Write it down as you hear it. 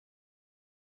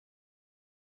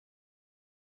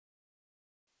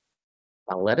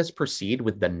Now let us proceed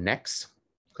with the next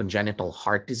congenital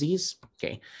heart disease,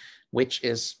 okay, which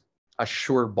is a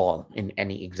sure ball in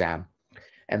any exam.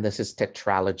 And this is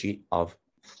Tetralogy of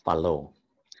Fallot.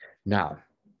 Now,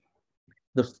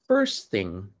 the first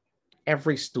thing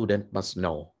every student must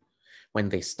know when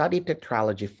they study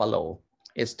Tetralogy of Fallot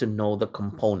is to know the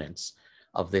components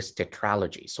of this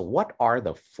tetralogy. So what are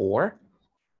the four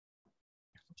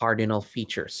cardinal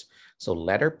features? So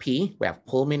letter P, we have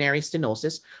pulmonary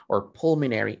stenosis or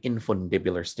pulmonary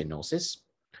infundibular stenosis.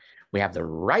 We have the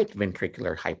right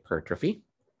ventricular hypertrophy.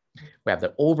 We have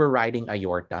the overriding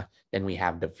aorta. Then we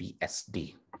have the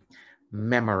VSD.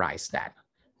 Memorize that.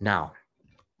 Now,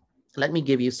 let me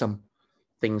give you some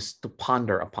things to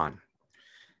ponder upon,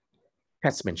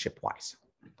 testmanship-wise.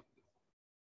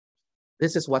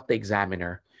 This is what the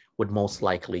examiner would most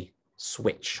likely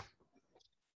switch.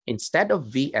 Instead of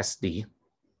VSD,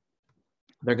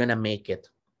 they're going to make it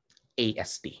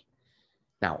ASD.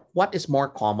 Now, what is more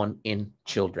common in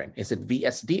children? Is it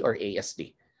VSD or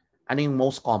ASD? Ano yung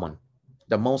most common?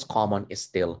 The most common is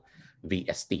still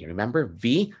VSD. Remember,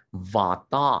 V,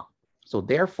 Vata. So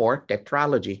therefore,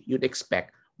 tetralogy, you'd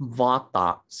expect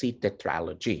Vata C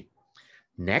tetralogy.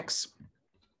 Next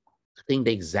thing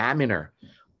the examiner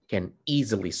can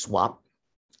easily swap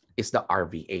is the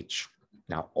RVH.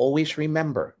 Now, always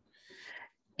remember,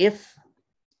 if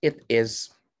it is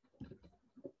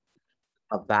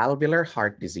a valvular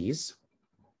heart disease,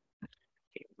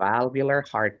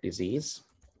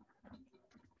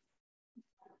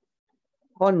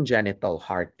 congenital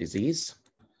heart disease,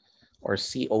 or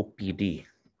COPD,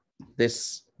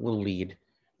 this will lead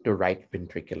to right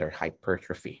ventricular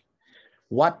hypertrophy.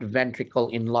 What ventricle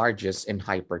enlarges in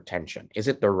hypertension? Is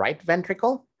it the right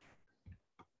ventricle?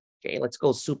 Okay, let's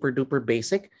go super duper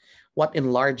basic. What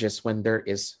enlarges when there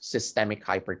is systemic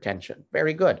hypertension?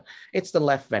 Very good. It's the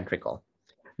left ventricle.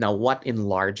 Now, what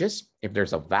enlarges if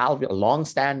there's a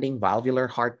long-standing valvular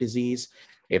heart disease,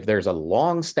 if there's a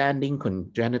long-standing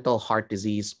congenital heart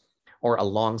disease, or a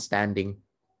long-standing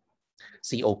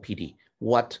COPD?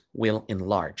 What will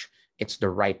enlarge? It's the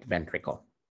right ventricle.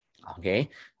 Okay,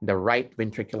 the right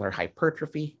ventricular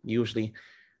hypertrophy usually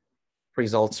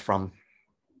results from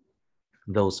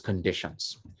those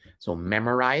conditions. So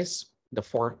memorize the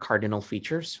four cardinal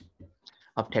features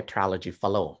of Tetralogy of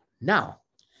Fallot. Now,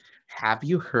 have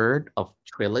you heard of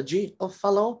Trilogy of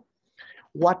Fallot?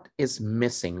 What is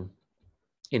missing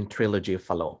in Trilogy of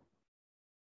Fallot?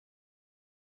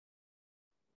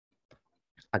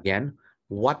 Again,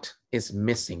 what is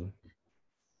missing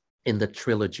in the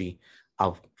Trilogy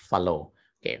of Fallot?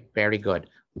 Okay, very good.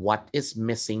 What is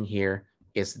missing here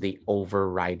is the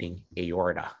overriding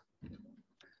aorta.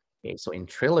 Okay, so in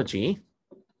Trilogy,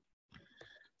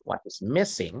 what is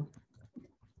missing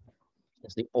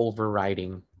is the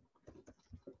overriding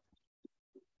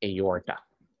aorta.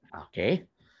 Okay,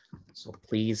 so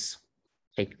please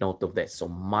take note of this. So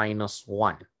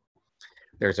 -1.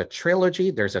 There's a trilogy,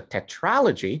 there's a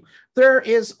tetralogy, there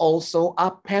is also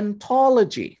a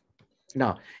pentalogy.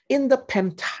 Now, in the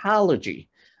pentalogy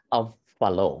of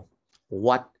Fallot,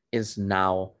 what is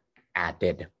now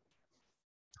added?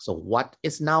 So what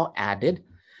is now added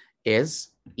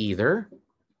is either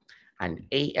an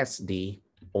ASD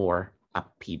or a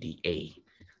PDA.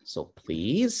 So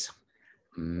please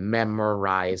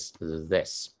memorize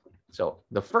this. So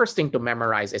the first thing to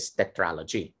memorize is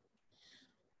tetralogy.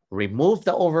 Remove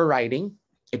the overriding,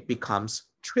 it becomes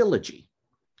trilogy.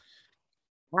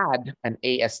 Add an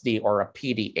ASD or a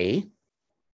PDA,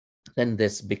 then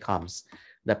this becomes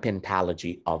the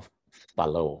pentalogy of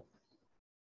Fallot.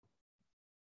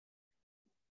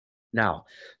 Now,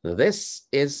 this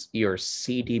is your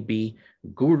CDB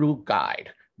Guru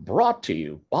Guide, brought to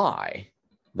you by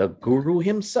the Guru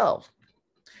himself.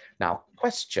 Now,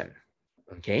 question,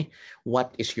 okay,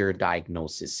 what is your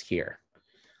diagnosis here?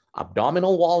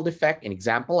 Abdominal wall defect, an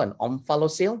example, an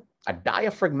omphalocele. A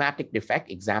diaphragmatic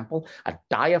defect, example, a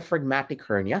diaphragmatic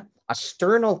hernia, a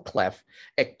sternal cleft,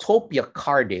 ectopia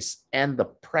cardis, and the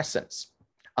presence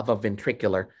of a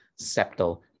ventricular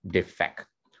septal defect.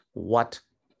 What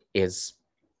is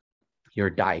your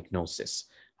diagnosis?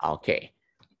 Okay,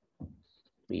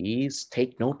 please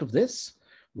take note of this.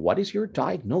 What is your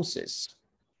diagnosis?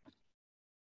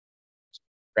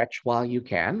 Stretch while you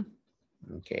can.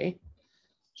 Okay,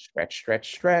 stretch,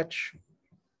 stretch, stretch.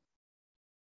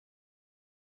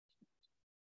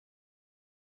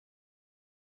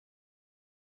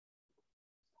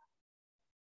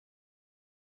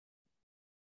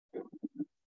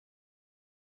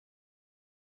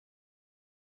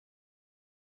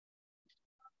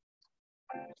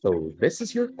 So this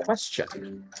is your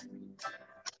question.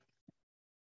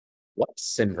 What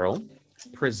syndrome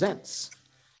presents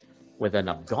with an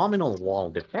abdominal wall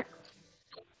defect,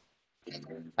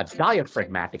 a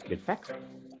diaphragmatic defect,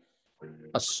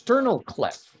 a sternal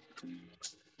cleft,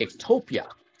 ectopia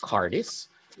cardis,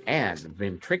 and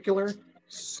ventricular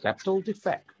septal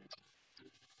defect?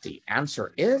 The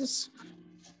answer is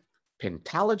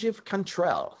Tetralogy of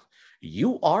Fallot.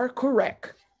 You are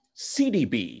correct.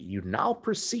 CDB, you now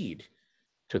proceed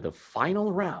to the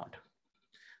final round.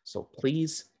 So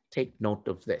please take note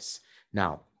of this.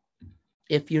 Now,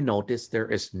 if you notice, there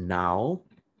is now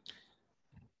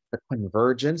the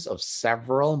convergence of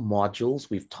several modules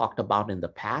we've talked about in the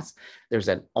past. There's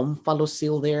an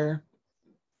omphalocele there.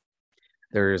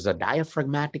 There's a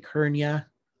diaphragmatic hernia,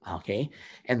 okay?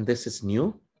 And this is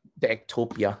new, the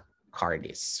ectopia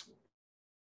cardis.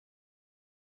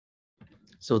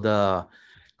 So the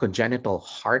congenital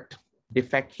heart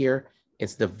defect here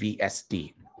is the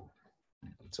VSD.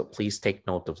 So please take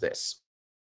note of this.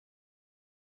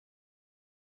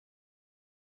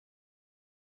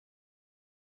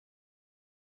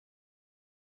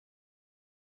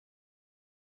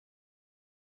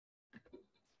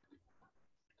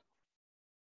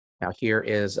 Now here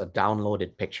is a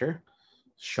downloaded picture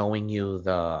showing you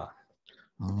the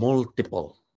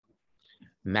multiple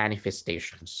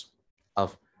manifestations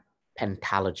of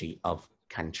pentalogy of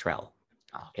Cantrell.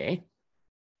 Okay.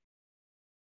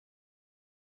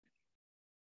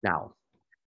 Now,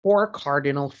 4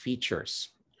 cardinal features.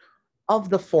 Of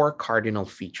the 4 cardinal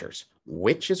features,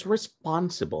 which is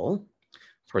responsible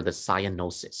for the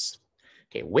cyanosis?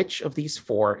 Okay, which of these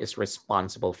 4 is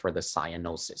responsible for the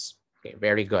cyanosis? Okay,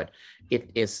 very good. It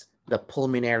is the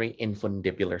pulmonary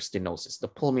infundibular stenosis, the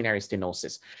pulmonary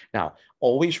stenosis. Now,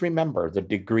 always remember the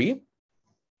degree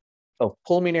of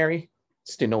pulmonary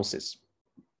stenosis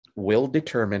will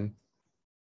determine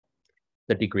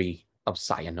the degree of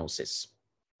cyanosis.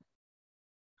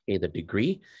 Okay, the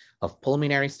degree of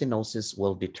pulmonary stenosis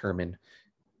will determine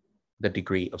the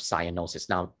degree of cyanosis.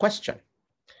 Now, question,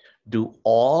 do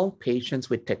all patients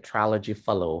with Tetralogy of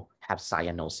Fallot have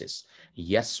cyanosis?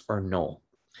 Yes or no?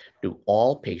 Do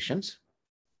all patients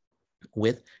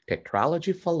with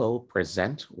Tetralogy of Fallot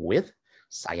present with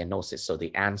cyanosis? So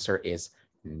the answer is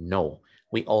no.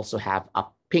 We also have a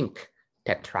pink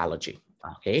tetralogy.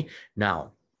 Okay,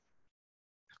 now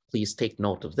please take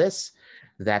note of this,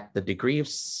 that the degree of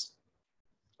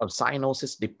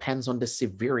cyanosis depends on the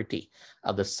severity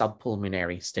of the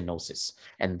subpulmonary stenosis.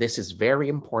 And this is very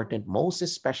important, most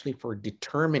especially for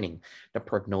determining the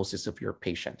prognosis of your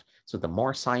patient. So the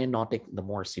more cyanotic, the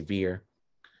more severe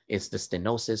is the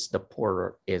stenosis, the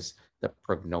poorer is the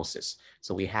prognosis.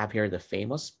 So we have here the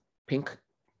famous pink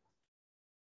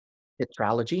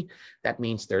tetralogy. That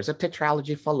means there's a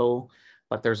Tetralogy of Fallot,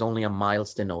 but there's only a mild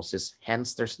stenosis.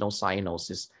 Hence, there's no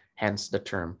cyanosis. Hence the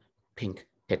term pink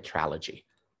tetralogy.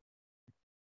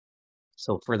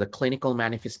 So for the clinical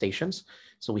manifestations,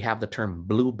 so we have the term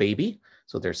blue baby.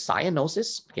 So there's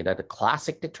cyanosis. Okay, that the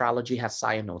classic tetralogy has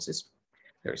cyanosis.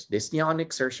 There's dyspnea on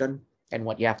exertion. And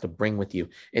what you have to bring with you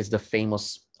is the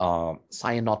famous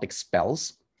cyanotic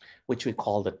spells, which we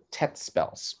call the TET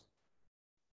spells.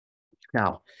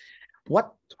 Now,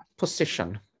 what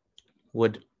position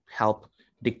would help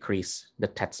decrease the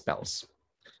TET spells?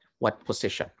 What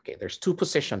position? Okay, there's 2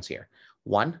 positions here.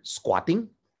 One, squatting.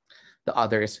 The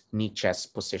other is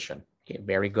knee-chest position. Okay,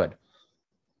 very good.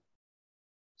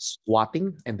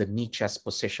 Squatting and the knee-chest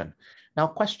position. Now,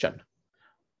 question,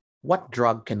 what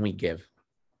drug can we give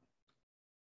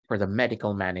for the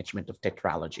medical management of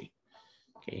tetralogy?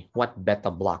 Okay, what beta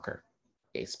blocker?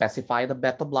 Okay, specify the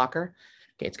beta blocker.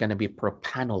 Okay, it's going to be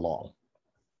propranolol.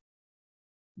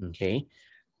 Okay,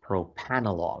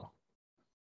 propranolol.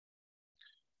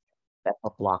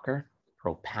 Beta blocker,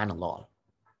 propranolol.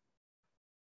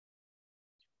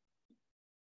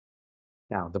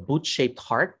 Now, the boot-shaped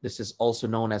heart, this is also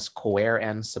known as COUER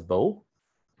and SABOT.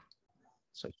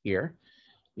 So here,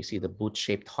 we see the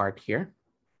boot-shaped heart here.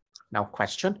 Now,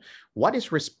 question, what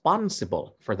is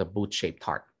responsible for the boot-shaped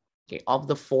heart? Okay, of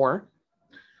the 4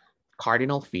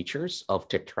 cardinal features of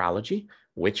tetralogy,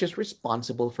 which is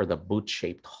responsible for the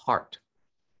boot-shaped heart?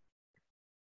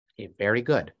 Okay, very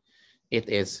good. It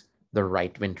is the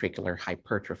right ventricular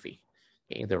hypertrophy.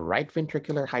 Okay, the right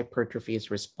ventricular hypertrophy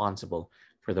is responsible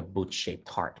for the boot-shaped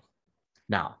heart.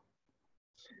 Now,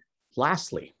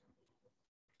 lastly,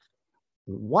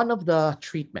 one of the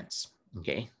treatments,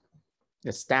 okay,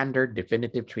 the standard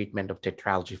definitive treatment of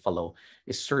Tetralogy of Fallot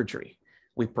is surgery.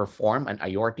 We perform an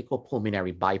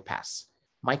aorticopulmonary bypass.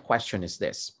 My question is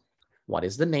this, what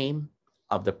is the name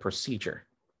of the procedure?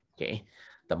 Okay,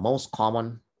 the most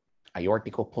common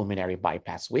aorticopulmonary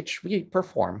bypass, which we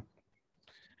perform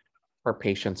for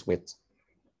patients with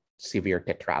severe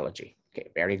tetralogy.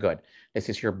 Okay, very good. This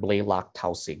is your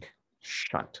Blaylock-Taussig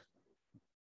shunt.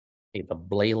 Okay, the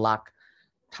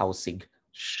Blaylock-Taussig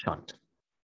shunt.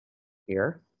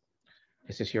 Here,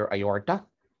 this is your aorta.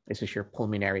 This is your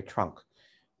pulmonary trunk.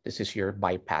 This is your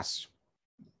bypass.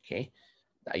 Okay,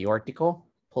 the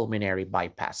aortico-pulmonary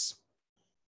bypass.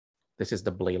 This is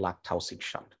the Blaylock-Taussig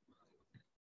shunt.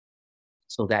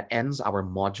 So that ends our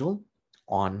module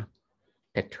on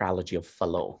Tetralogy of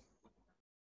Fallot.